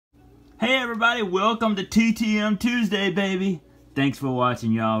Hey everybody, welcome to TTM Tuesday, baby. Thanks for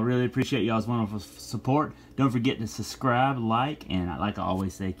watching, y'all. Really appreciate y'all's wonderful support. Don't forget to subscribe, like, and like I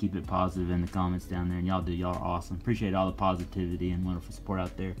always say, keep it positive in the comments down there. And y'all are awesome. Appreciate all the positivity and wonderful support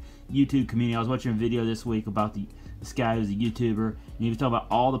out there. YouTube community. I was watching a video this week about this guy who's a YouTuber, and he was talking about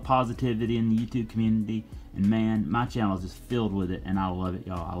all the positivity in the YouTube community. And man, my channel is just filled with it, and I love it,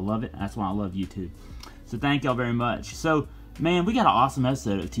 y'all. I love it. That's why I love YouTube. So thank y'all very much. So, man, we got an awesome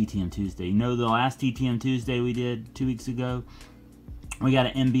episode of TTM Tuesday. You know the last TTM Tuesday we did 2 weeks ago? We got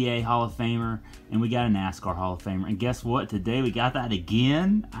an NBA Hall of Famer, and we got a Nascar Hall of Famer. And guess what? Today we got that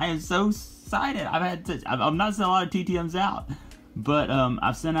again. I am so excited. I'm not sending a lot of TTMs out, but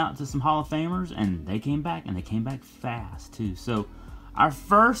I've sent out to some Hall of Famers, and they came back, and they came back fast, too. So our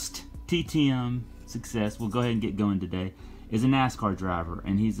first TTM success, we'll go ahead and get going today, is a NASCAR driver,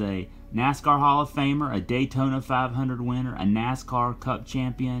 and he's a NASCAR Hall of Famer, a Daytona 500 winner, a NASCAR Cup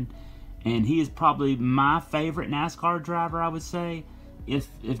champion, and he is probably my favorite NASCAR driver, I would say,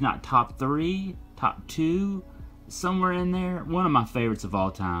 if not top 3, top 2, somewhere in there. One of my favorites of all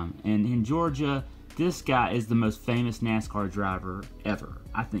time. And in Georgia, this guy is the most famous NASCAR driver ever.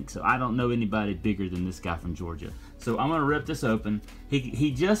 I think so. I don't know anybody bigger than this guy from Georgia. So I'm going to rip this open.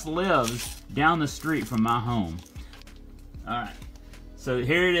 He just lives down the street from my home. Alright, so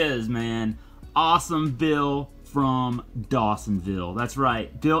here it is, man. Awesome Bill from Dawsonville. That's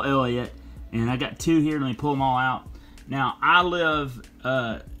right, Bill Elliott. And I got 2 here. Let me pull them all out. Now, I live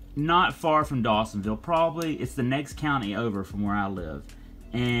not far from Dawsonville. Probably, it's the next county over from where I live.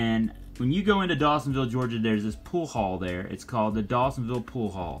 And when you go into Dawsonville, Georgia, there's this pool hall there. It's called the Dawsonville Pool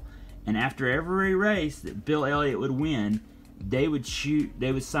Hall. And after every race that Bill Elliott would win, they would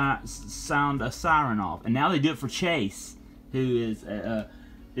sound a siren off. And now they do it for Chase, who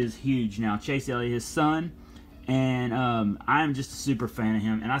is huge now. Chase Elliott, his son. And I'm just a super fan of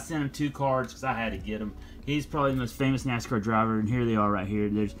him. And I sent him 2 cards because I had to get him. He's probably the most famous NASCAR driver, and here they are right here.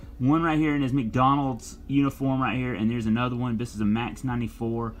 There's one right here in his McDonald's uniform right here, and there's another one. This is a Max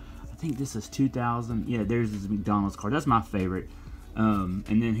 94. I think this is 2000. Yeah, there's his McDonald's card. That's my favorite. And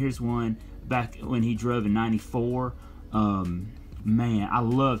then here's one back when he drove in 94. Man, I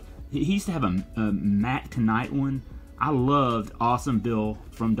love. He used to have a Mac Tonight one. I loved Awesome Bill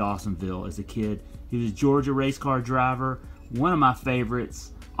from Dawsonville as a kid. He was a Georgia race car driver. One of my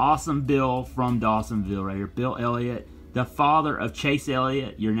favorites. Awesome Bill from Dawsonville right here. Bill Elliott, the father of Chase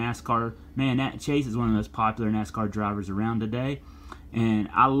Elliott, your NASCAR. Man, Chase is one of the most popular NASCAR drivers around today. And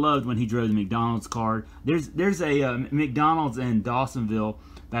I loved when he drove the McDonald's card. There's a McDonald's in Dawsonville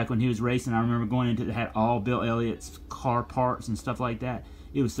back when he was racing. I remember going into it, had all Bill Elliott's car parts and stuff like that.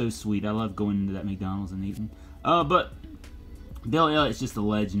 It was so sweet. I loved going into that McDonald's and eating. But Bill Elliott's just a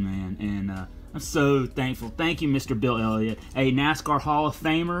legend, man. And I'm so thankful. Thank you, Mr. Bill Elliott, a NASCAR Hall of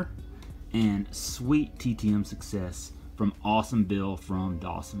Famer, and sweet TTM success from Awesome Bill from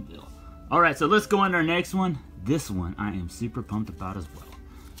Dawsonville. All right, so let's go on to our next one. This one I am super pumped about as well.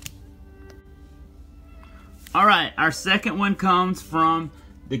 All right, our second one comes from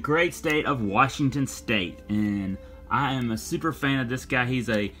the great state of Washington State, and I am a super fan of this guy.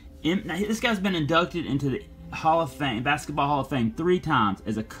 This guy's been inducted into the Hall of Fame, Basketball Hall of Fame 3 times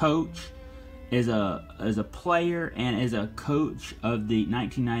as a coach, as a player, and as a coach of the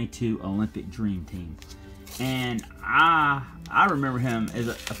 1992 Olympic Dream Team. And I remember him as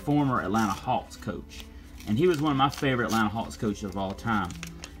a former Atlanta Hawks coach. And he was one of my favorite Atlanta Hawks coaches of all time.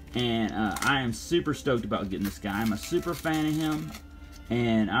 And I am super stoked about getting this guy. I'm a super fan of him.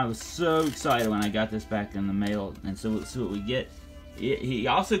 And I was so excited when I got this back in the mail. And so let's see what we get. He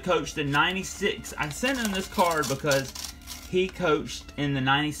also coached in '96. I sent him this card because he coached in the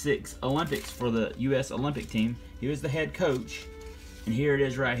 '96 Olympics for the U.S. Olympic team. He was the head coach. And here it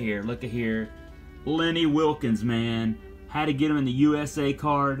is right here. Look at here. Lenny Wilkens, man. Had to get him in the USA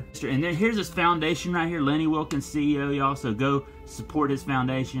card. And then here's his foundation right here. Lenny Wilkens, CEO, y'all. So go support his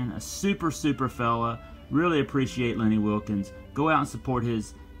foundation. A super, super fella. Really appreciate Lenny Wilkens. Go out and support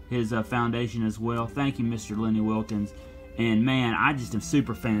his foundation as well. Thank you, Mr. Lenny Wilkens. And man, I just am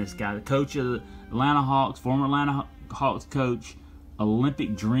super fan of this guy. The coach of the Atlanta Hawks, former Atlanta Hawks coach,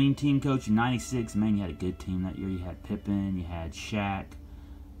 Olympic Dream Team coach in '96. Man, you had a good team that year. You had Pippen, you had Shaq.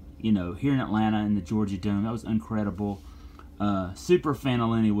 You know, here in Atlanta in the Georgia Dome, that was incredible. Super fan of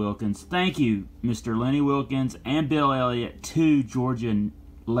Lenny Wilkens. Thank you, Mr. Lenny Wilkens and Bill Elliott, 2 Georgia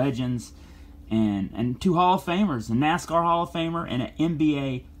legends, and 2 Hall of Famers, a NASCAR Hall of Famer and an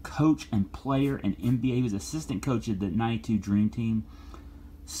NBA coach and player and NBA. He was assistant coach of the '92 Dream Team.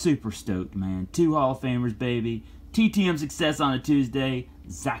 Super stoked, man. 2 Hall of Famers, baby. TTM success on a Tuesday.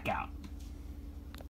 Zach out.